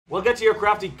We'll get to your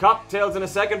crafty cocktails in a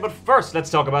second, but first let's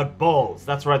talk about balls.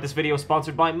 That's right, this video is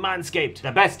sponsored by Manscaped,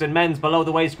 the best in men's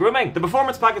below-the-waist grooming. The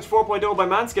Performance Package 4.0 by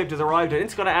Manscaped has arrived and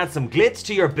it's going to add some glitz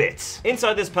to your bits.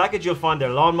 Inside this package you'll find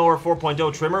their Lawnmower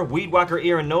 4.0 trimmer, Weed Whacker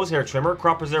ear and nose hair trimmer,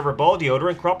 Crop Preserver ball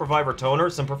deodorant, Crop Reviver toner,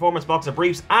 some Performance Boxer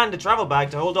briefs, and a travel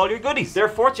bag to hold all your goodies. Their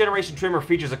 4th generation trimmer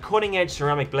features a cutting-edge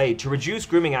ceramic blade to reduce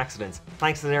grooming accidents,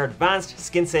 thanks to their advanced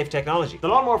skin-safe technology. The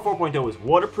Lawnmower 4.0 is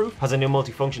waterproof, has a new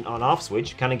multifunction on-off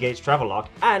switch, can engage travel lock,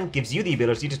 and gives you the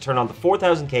ability to turn on the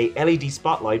 4000K LED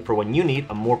spotlight for when you need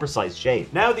a more precise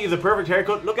shave. Now that you have the perfect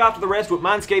haircut, look after the rest with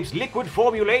Manscaped's liquid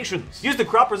formulations. Use the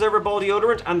Crop Preserver ball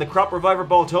deodorant and the Crop Reviver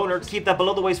ball toner to keep that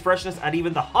below-the-waist freshness at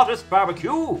even the hottest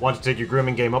barbecue. Want to take your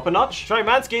grooming game up a notch? Try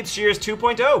Manscaped Shears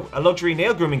 2.0, a luxury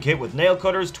nail grooming kit with nail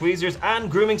cutters, tweezers,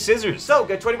 and grooming scissors. So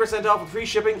get 20% off with free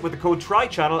shipping with the code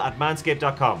TRYCHANNEL at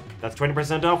manscaped.com. That's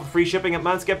 20% off with free shipping at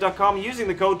manscaped.com using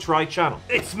the code TRYCHANNEL.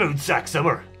 It's smooth sack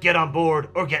summer. Get on board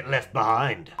or get left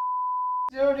behind.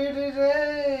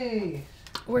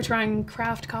 We're trying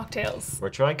craft cocktails. We're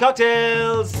trying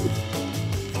cocktails.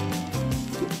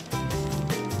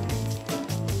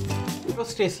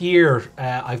 Just this year,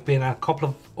 I've been at a couple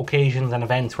of occasions and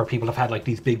events where people have had like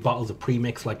these big bottles of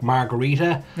premix like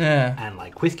margarita and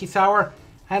like whiskey sour,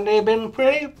 and they've been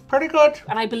pretty good.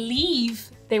 And I believe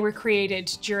they were created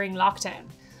during lockdown,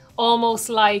 almost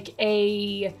like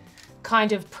a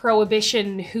kind of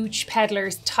prohibition hooch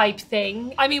peddlers type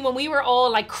thing. I mean, when we were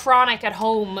all like chronic at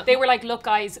home, they were like, look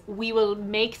guys, we will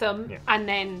make them and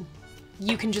then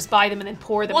you can just buy them and then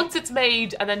pour them. Once it's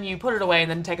made and then you put it away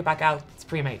and then take it back out, it's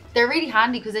pre-made. They're really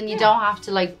handy because then you don't have to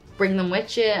like bring them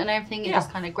with you and everything. You just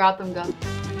kind of grab them, go.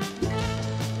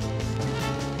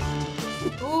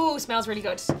 Ooh, smells really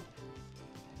good.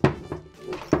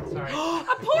 Sorry.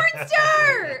 A porn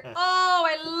star! Oh,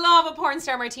 I love a porn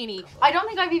star martini. I don't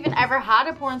think I've even ever had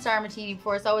a porn star martini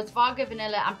before, so it's vodka,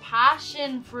 vanilla, and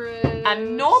passion fruit.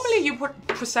 And normally you put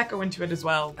Prosecco into it as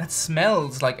well. It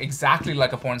smells like exactly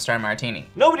like a porn star martini.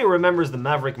 Nobody remembers the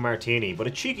Maverick Martini, but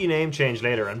a cheeky name change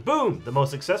later, and boom, the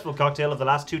most successful cocktail of the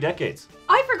last 2 decades.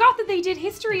 I forgot that they did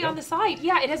history on the side.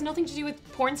 Yeah, it has nothing to do with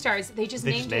porn stars. They just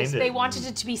named it. They wanted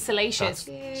it to be salacious.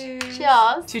 Cheers.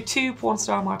 To 2 porn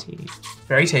star martinis.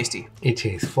 Very tasty. It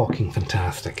tastes fucking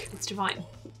fantastic. It's divine.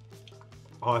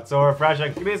 Oh, it's so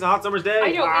refreshing. Give me a hot summer's day.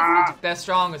 I know, isn't it? They're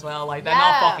strong as well, like they're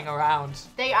not fucking around.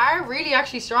 They are really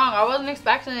actually strong. I wasn't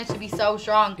expecting it to be so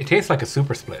strong. It tastes like a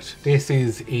super split. This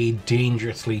is a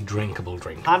dangerously drinkable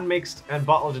drink. Hand mixed and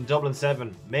bottled in Dublin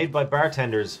 7, made by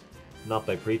bartenders, not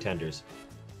by pretenders.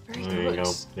 Very There you good.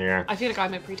 go. Yeah. I feel like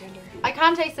I'm a pretender. I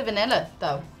can't taste the vanilla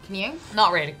though. Can you?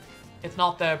 Not really. It's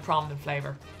not the prominent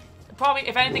flavour. Probably,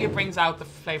 if anything, it brings out the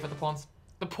flavour of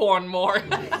the porn more.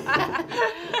 Porn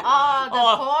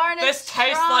is this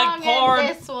tastes strong like porn. in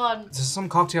this one. There's some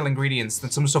cocktail ingredients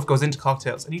that some stuff goes into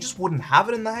cocktails and you just wouldn't have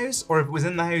it in the house, or if it was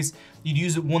in the house, you'd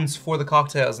use it once for the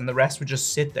cocktails and the rest would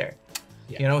just sit there.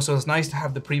 You know, so it's nice to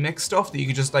have the pre-mixed stuff that you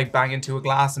could just like bang into a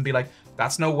glass and be like,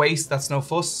 that's no waste, that's no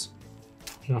fuss.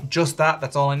 Just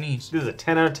that's all I need. This is a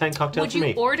 10 out of 10 cocktail Would to you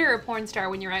me. order a porn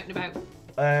star when you're out and about?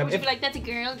 Or would you be like, that's a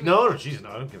girl drink? No, jeez, no,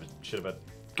 I don't give a shit about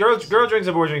girl drinks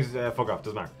and boy drinks. Fuck off,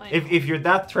 doesn't matter. If you're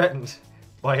that threatened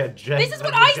by a This is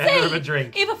what I gender of a say!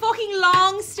 drink, If a fucking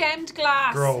long stemmed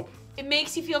glass, grow up. it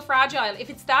makes you feel fragile. If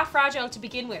it's that fragile to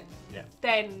begin with,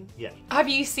 then... Yeah. Have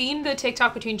you seen the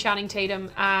TikTok between Channing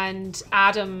Tatum and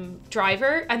Adam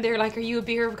Driver? And they're like, are you a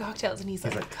beer of cocktails? And he's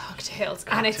like, cocktails.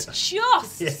 And it's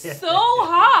just so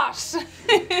hot.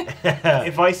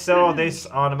 If I saw this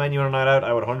on a menu on a night out,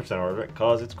 I would 100% order it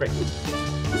because it's great.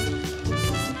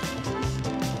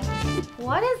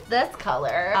 What is this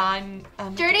color?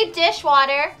 Dirty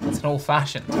dishwater. It's an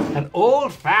old-fashioned. An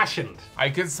old-fashioned. I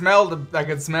could smell the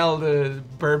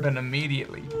bourbon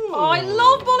immediately. Oh, I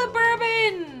love bullet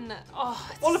bourbon. Oh,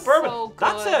 it's Bullet bourbon. so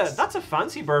good. That's a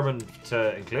fancy bourbon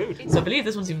to include. So I believe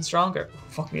this one's even stronger.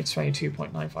 Fuck me, it's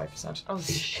 22.95%. Oh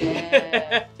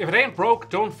shit. If it ain't broke,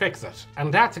 don't fix it.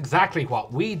 And that's exactly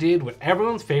what we did with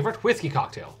everyone's favorite whiskey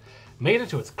cocktail. Made it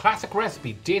to its classic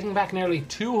recipe dating back nearly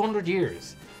 200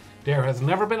 years. There has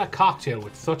never been a cocktail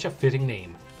with such a fitting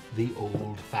name, the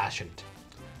old-fashioned.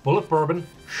 Bullet bourbon,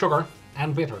 sugar,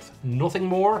 and bitters. Nothing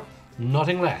more,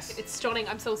 nothing less. It's stunning.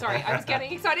 I'm so sorry. I was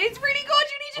getting excited. It's really good.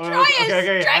 You need to try it.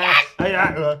 Okay. Drink it.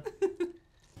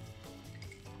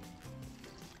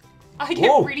 I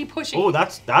get really pushy. Oh,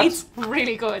 that's It's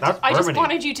really good. that's I just bourbony.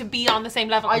 wanted you to be on the same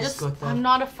level. I'm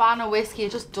not a fan of whiskey.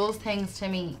 It just does things to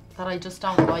me that I just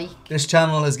don't like. This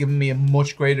channel has given me a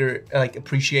much greater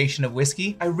appreciation of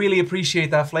whiskey. I really appreciate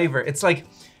that flavor. It's like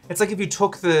if you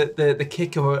took the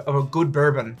kick of a good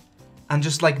bourbon and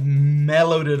just like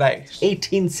mellowed it out.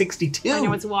 1862. I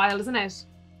know, it's wild, isn't it?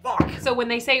 Fuck. So when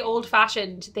they say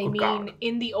old-fashioned, they mean God.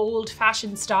 in the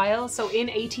old-fashioned style. So in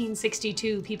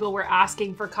 1862, people were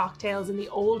asking for cocktails in the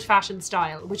old-fashioned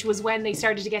style, which was when they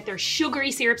started to get their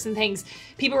sugary syrups and things.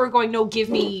 People were going, no, give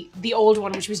me the old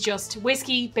one, which was just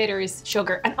whiskey, bitters,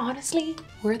 sugar. And honestly,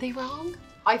 were they wrong?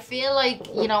 I feel like,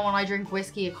 you know, when I drink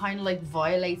whiskey, it kind of like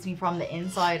violates me from the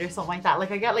inside or something like that. Like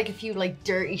I get like a few like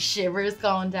dirty shivers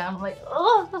going down. I'm like,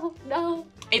 oh no.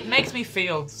 It makes me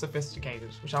feel sophisticated,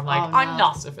 which I'm like, Oh, no. I'm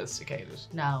not sophisticated.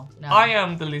 No. I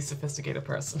am the least sophisticated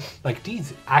person. Like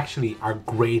these actually are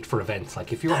great for events.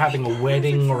 Like if you're having a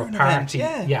wedding or a an party,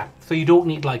 event, yeah. So you don't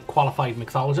need like qualified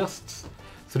mixologists.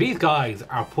 So these guys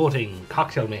are putting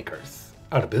cocktail makers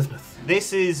out of business.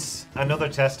 This is another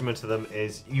testament to them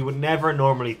is you would never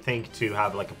normally think to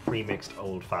have like a pre-mixed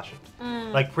old-fashioned.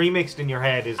 Like pre-mixed in your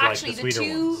head is Actually, like the the sweeter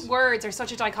two ones. words are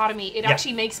such a dichotomy. It Yeah.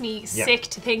 actually makes me sick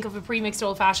to think of a pre-mixed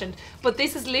old-fashioned. But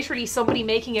this is literally somebody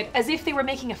making it as if they were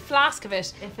making a flask of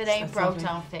it. If it ain't That's broke, something.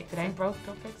 don't fix If it it. ain't broke,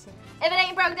 don't fix it. If it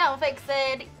ain't broke, don't fix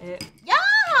it. Yeah.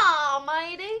 Yeah,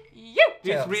 matey. You. This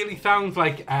Yes. really sounds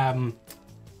like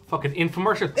fucking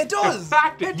infomercial. It does. The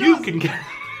fact that It you does. can get.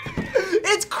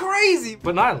 It's crazy.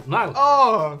 But Niall,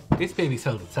 Oh, this baby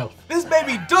sells itself. this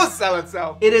baby does sell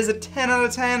itself. It is a 10 out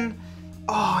of 10.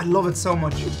 Oh, I love it so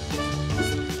much.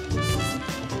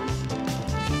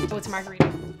 Oh, it's a margarita.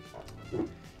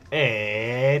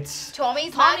 It's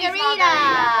Tommy's Tommy's margarita.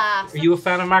 Are you a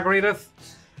fan of margaritas?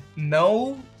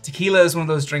 No, tequila is one of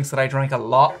those drinks that I drank a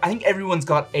lot. I think everyone's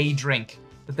got a drink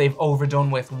that they've overdone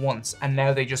with once, and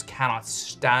now they just cannot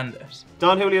stand it.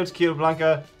 Don Julio Tequila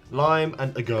Blanca, lime,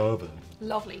 and agave.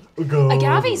 Lovely. Agave.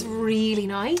 Agave's really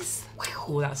nice.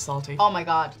 Oh, that's salty. Oh my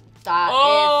god, that is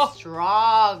Oh.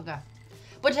 strong,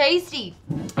 but tasty.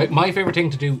 My favorite thing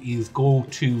to do is go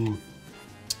to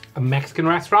a Mexican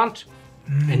restaurant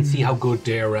and see how good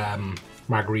their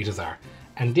margaritas are.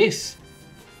 And this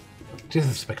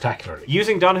is spectacular.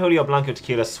 Using Don Julio Blanco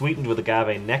tequila sweetened with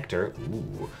agave nectar.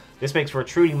 Ooh. This makes for a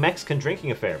truly Mexican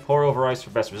drinking affair. Pour over ice for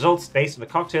best results. Based on a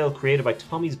cocktail created by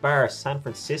Tommy's Bar, San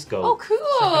Francisco. Oh, cool.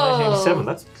 1987.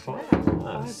 That's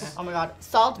class. Oh my god,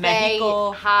 Salt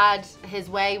Mexico. Bay had his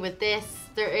way with this.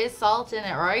 There is salt in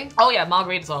it, right? Oh yeah,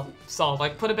 margarita's all salt.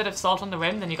 Like put a bit of salt on the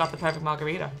rim, then you got the perfect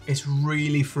margarita. It's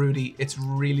really fruity. It's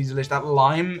really delicious. That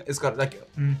lime has got like,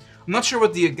 I'm not sure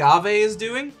what the agave is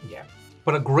doing. Yeah.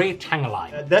 But a great tang of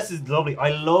lime. This is lovely. I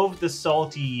love the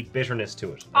salty bitterness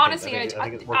to it. Honestly, I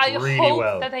think it works I really hope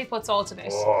well. that they put salt in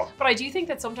it. Oh. But I do think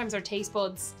that sometimes our taste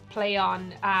buds play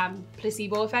on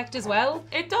placebo effect as well.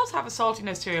 It does have a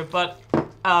saltiness to it, but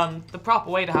the proper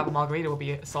way to have a margarita would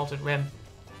be a salted rim.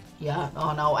 Yeah.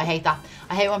 Oh no, I hate that.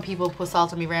 I hate when people put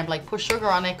salt on me rim. Like put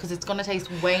sugar on it because it's gonna taste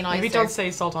way nicer. Maybe don't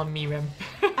say salt on me rim.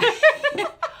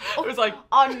 It was like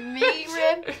on me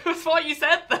rim. it was what you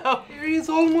said though. There is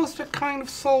almost a kind of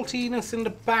saltiness in the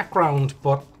background,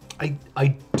 but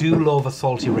I do love a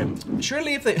salty rim.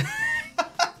 Surely if they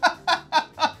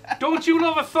Don't you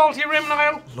love a salty rim,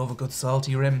 Niall? love a good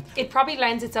salty rim. It probably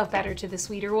lends itself better to the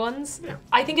sweeter ones.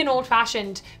 I think an old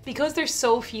fashioned, because there's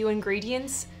so few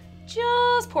ingredients,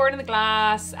 just pour it in the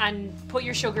glass and put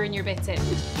your sugar and your bits in.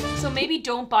 So maybe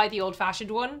don't buy the old fashioned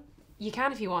one. You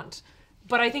can if you want.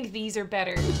 But I think these are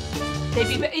better.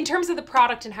 They'd be, in terms of the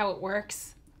product and how it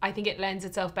works, I think it lends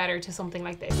itself better to something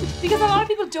like this. Because a lot of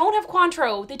people don't have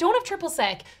Cointreau, they don't have triple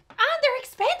sec, and they're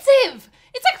expensive.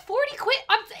 It's like 40 quid.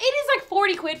 It is like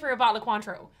 40 quid for a bottle of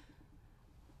Cointreau.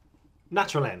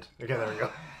 Natural end. Okay, there we go.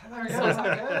 And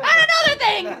another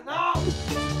thing!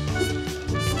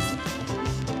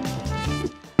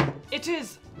 It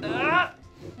is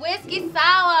Whiskey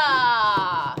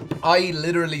sour. I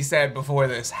literally said before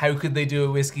this, how could they do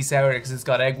a whiskey sour because it's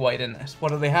got egg white in it? What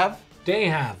do they have? They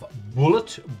have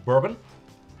bullet bourbon,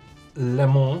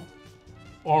 lemon,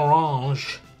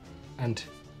 orange, and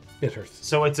bitters.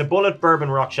 So it's a bullet bourbon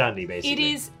rock shandy, basically.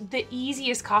 It is the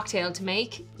easiest cocktail to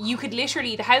make. You could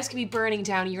literally, the house could be burning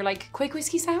down and you're like, quick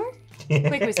whiskey sour?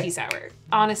 Quick whiskey sour.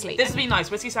 Honestly. this would be nice.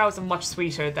 Whiskey sours are much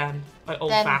sweeter than old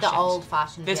Then fashioned. the old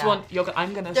fashioned. This yeah. one,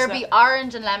 I'm gonna. There'd be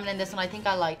orange and lemon in this one. I think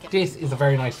I like it. This is a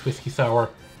very nice whiskey sour.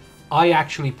 I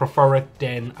actually prefer it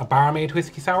than a barmaid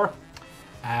whiskey sour.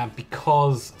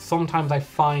 Because sometimes I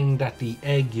find that the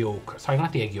egg yolk, sorry,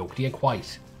 not the egg yolk, the egg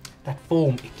white, that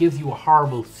foam, it gives you a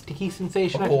horrible sticky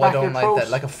sensation at the Oh, back I of don't your like throat. that.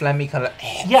 Like a phlegmy kind of.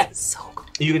 Yeah. So good.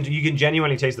 You can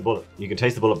genuinely taste the bullet. You can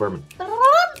taste the bullet bourbon.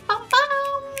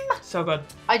 so good.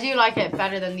 I do like it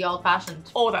better than the old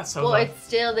fashioned. Oh, that's so Well, good. it's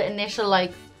still the initial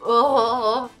like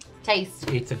taste.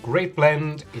 It's a great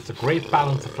blend. It's a great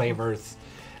balance of flavors.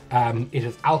 It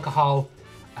has alcohol.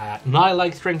 Niall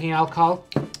likes drinking alcohol.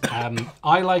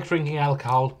 I like drinking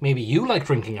alcohol. Maybe you like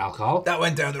drinking alcohol. That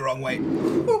went down the wrong way.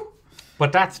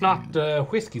 But that's not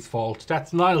whiskey's fault.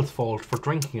 That's Niall's fault for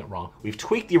drinking it wrong. We've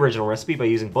tweaked the original recipe by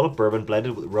using bullet bourbon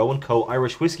blended with Roe & Co.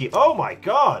 Irish whiskey. Oh my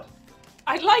god!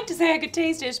 I'd like to say I could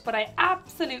taste it, but I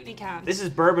absolutely can't. This is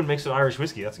bourbon mixed with Irish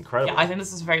whiskey. That's incredible. Yeah, I think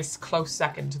this is a very close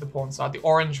second to the porn star. The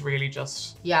orange really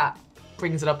just Yeah.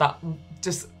 brings it up that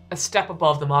just a step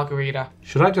above the margarita.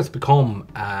 Should I just become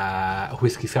a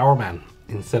whiskey sour man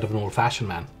instead of an old fashioned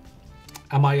man?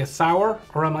 Am I a sour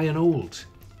or am I an old?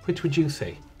 Which would you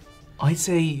say? I'd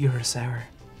say you're a sour.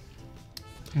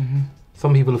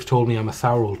 Some people have told me I'm a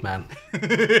sour old man.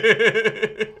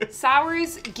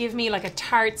 Sours give me like a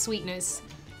tart sweetness.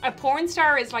 A porn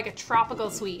star is like a tropical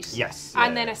sweet. Yes.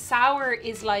 And then a sour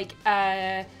is like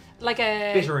a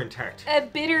bitter and tart. A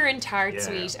bitter and tart Yeah.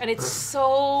 sweet, and it's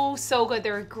so good.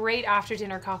 They're a great after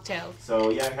dinner cocktail. So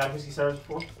yeah, I've had whiskey sours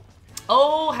before.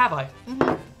 Oh, have I?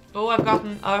 Oh,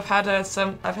 I've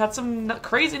had some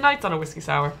crazy nights on a whiskey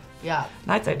sour. Yeah.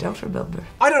 Nights I don't remember.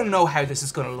 I don't know how this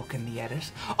is going to look in the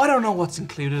edit. I don't know what's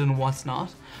included and what's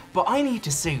not. But I need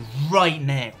to say right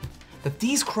now that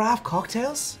these craft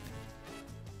cocktails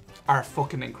are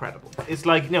fucking incredible. It's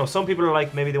like, you know, some people are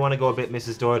like, maybe they want to go a bit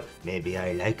Mrs. Doyle. Maybe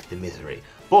I like the misery.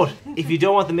 But if you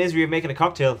don't want the misery of making a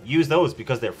cocktail, use those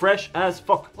because they're fresh as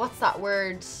fuck. What's that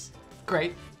word?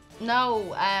 Great.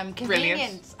 No, convenient.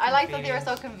 Brilliant. I like that they were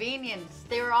so convenient.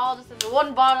 They were all just in the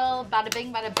one bottle, bada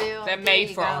bing, bada boom. They're there made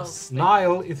you for go. us.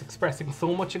 Niall is expressing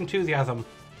so much enthusiasm,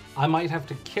 I might have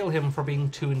to kill him for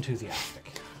being too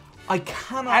enthusiastic. I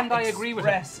cannot And I agree with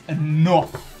express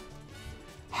enough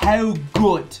how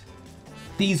good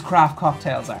these craft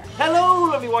cocktails are. Hello,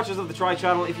 lovely watchers of the Try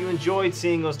channel. If you enjoyed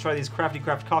seeing us try these crafty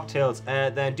craft cocktails,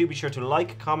 then do be sure to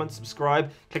like, comment,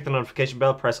 subscribe, click the notification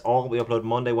bell, press all. We upload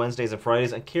Monday, Wednesdays, and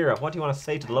Fridays. And Kira, what do you want to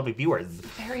say to the lovely viewers?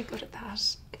 Very good at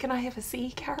that. Can I have a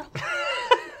C, Carol?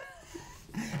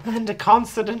 And a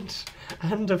consonant,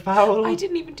 and a vowel. I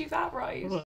didn't even do that right.